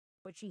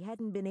but she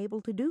hadn't been able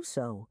to do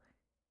so.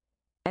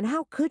 And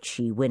how could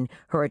she when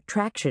her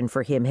attraction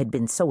for him had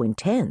been so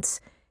intense?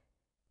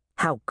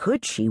 How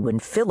could she when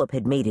Philip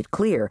had made it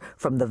clear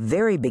from the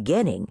very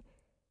beginning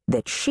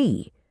that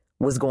she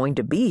was going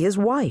to be his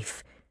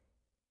wife?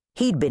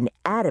 He'd been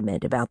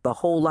adamant about the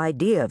whole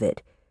idea of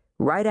it.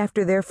 Right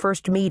after their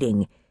first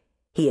meeting,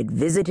 he had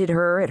visited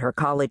her at her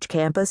college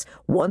campus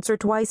once or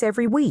twice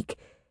every week,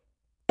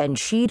 and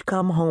she'd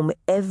come home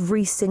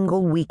every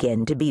single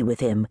weekend to be with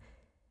him.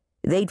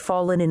 They'd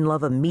fallen in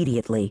love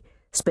immediately,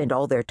 spent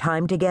all their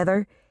time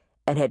together,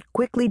 and had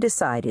quickly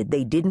decided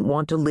they didn't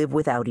want to live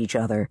without each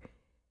other.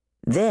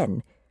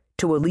 Then,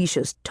 to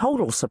Alicia's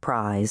total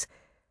surprise,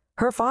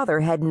 her father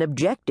hadn't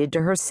objected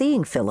to her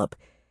seeing Philip,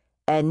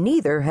 and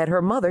neither had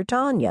her mother,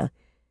 Tanya.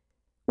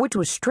 Which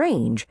was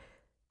strange,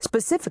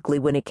 specifically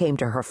when it came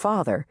to her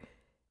father,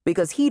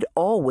 because he'd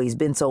always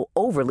been so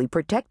overly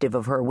protective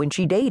of her when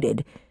she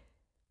dated,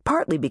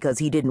 partly because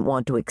he didn't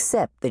want to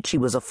accept that she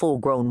was a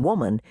full-grown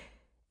woman,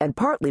 and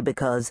partly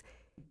because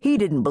he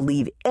didn't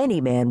believe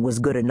any man was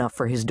good enough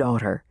for his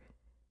daughter.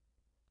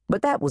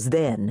 But that was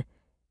then,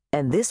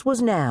 and this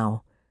was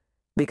now,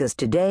 because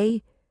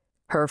today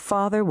her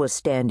father was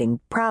standing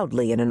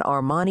proudly in an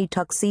Armani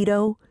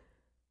tuxedo,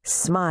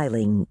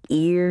 smiling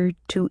ear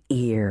to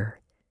ear.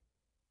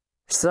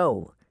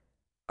 "So,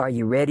 are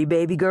you ready,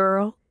 baby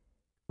girl?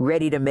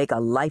 Ready to make a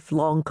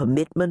lifelong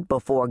commitment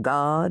before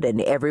God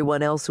and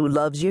everyone else who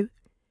loves you?"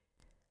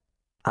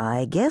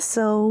 "I guess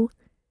so."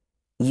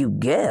 "You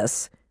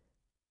guess?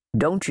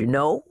 Don't you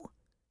know?"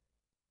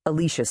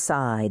 Alicia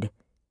sighed.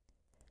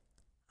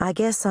 "I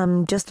guess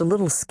I'm just a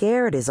little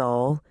scared is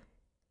all."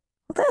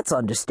 "That's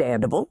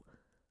understandable.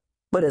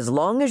 But as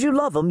long as you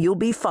love him, you'll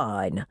be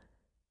fine."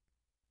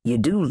 "You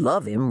do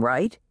love him,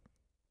 right?"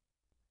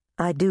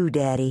 "I do,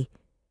 Daddy.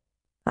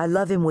 I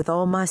love him with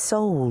all my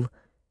soul."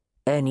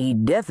 "And he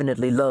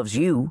definitely loves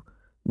you.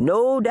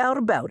 No doubt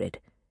about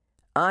it.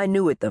 I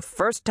knew it the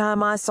first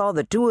time I saw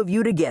the two of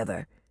you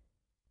together."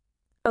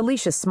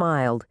 Alicia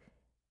smiled,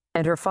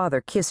 and her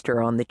father kissed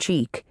her on the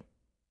cheek.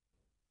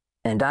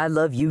 "And I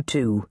love you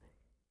too.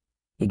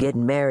 You're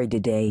getting married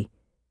today,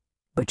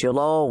 but you'll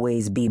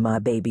always be my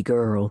baby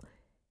girl,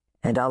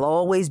 and I'll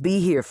always be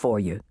here for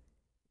you.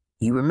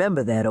 You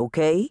remember that,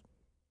 okay?"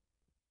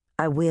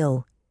 "I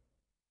will.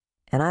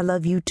 And I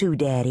love you too,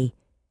 Daddy.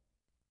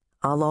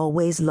 I'll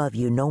always love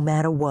you no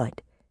matter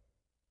what."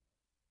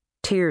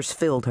 Tears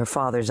filled her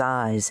father's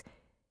eyes,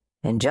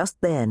 and just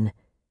then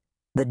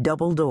the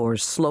double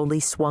doors slowly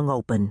swung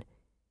open.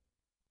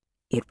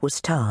 It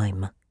was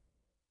time.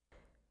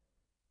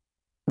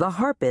 The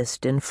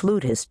harpist and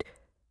flutist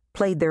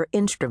played their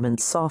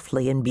instruments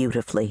softly and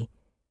beautifully,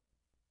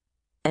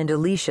 and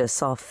Alicia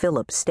saw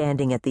Philip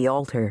standing at the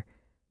altar,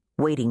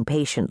 waiting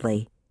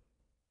patiently.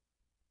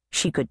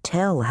 She could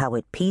tell how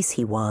at peace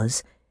he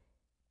was,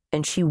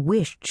 and she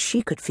wished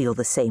she could feel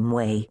the same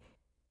way.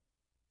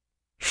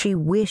 She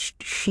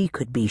wished she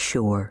could be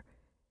sure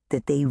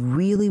that they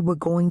really were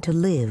going to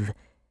live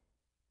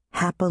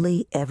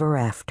happily ever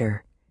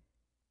after.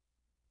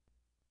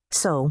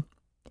 So,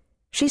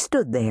 she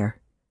stood there,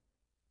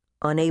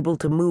 unable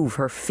to move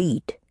her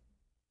feet.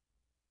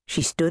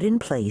 She stood in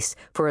place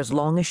for as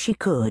long as she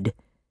could,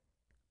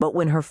 but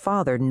when her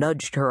father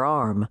nudged her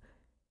arm,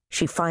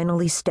 she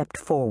finally stepped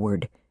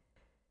forward.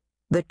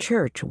 The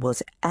church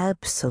was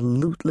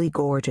absolutely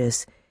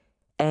gorgeous,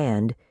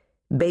 and,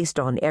 based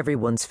on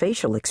everyone's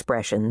facial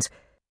expressions,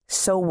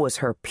 so was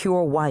her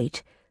pure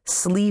white,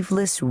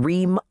 sleeveless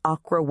ream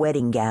ochre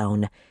wedding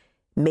gown,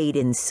 made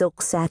in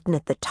silk satin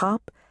at the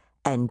top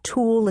and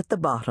tulle at the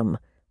bottom.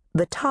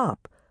 The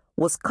top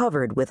was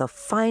covered with a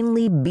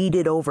finely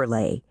beaded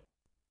overlay,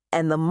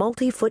 and the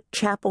multi-foot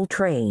chapel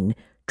train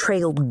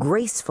trailed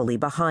gracefully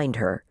behind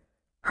her.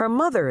 Her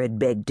mother had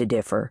begged to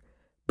differ,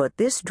 but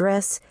this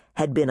dress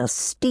had been a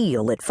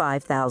steal at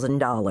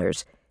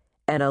 $5,000,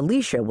 and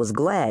Alicia was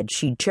glad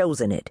she'd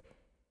chosen it.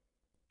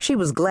 She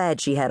was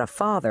glad she had a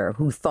father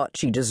who thought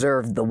she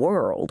deserved the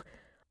world,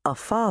 a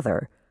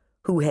father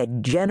who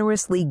had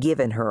generously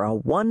given her a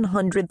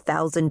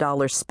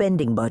 $100,000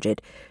 spending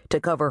budget to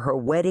cover her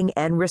wedding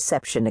and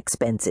reception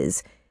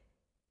expenses.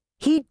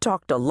 He'd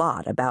talked a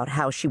lot about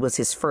how she was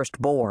his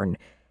firstborn,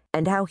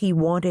 and how he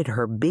wanted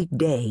her big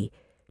day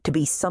to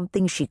be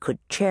something she could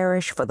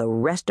cherish for the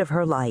rest of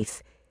her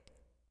life,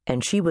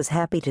 and she was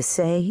happy to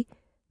say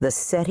the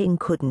setting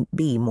couldn't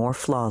be more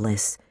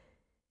flawless.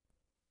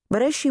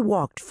 But as she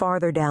walked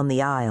farther down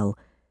the aisle,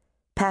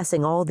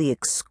 passing all the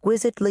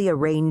exquisitely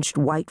arranged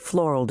white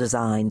floral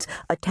designs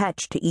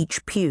attached to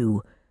each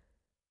pew,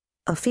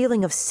 a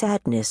feeling of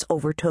sadness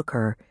overtook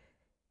her,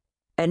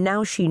 and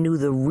now she knew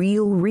the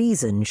real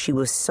reason she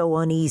was so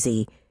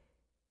uneasy.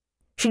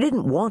 She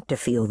didn't want to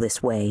feel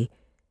this way,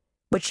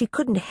 but she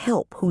couldn't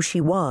help who she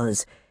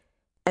was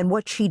and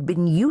what she'd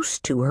been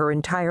used to her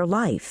entire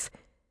life.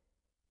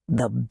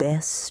 The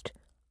best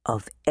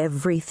of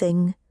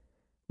everything,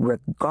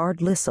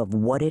 regardless of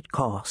what it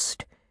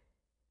cost.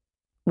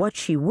 What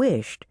she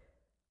wished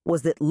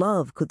was that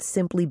love could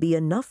simply be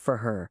enough for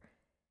her,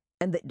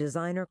 and that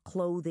designer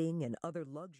clothing and other luxury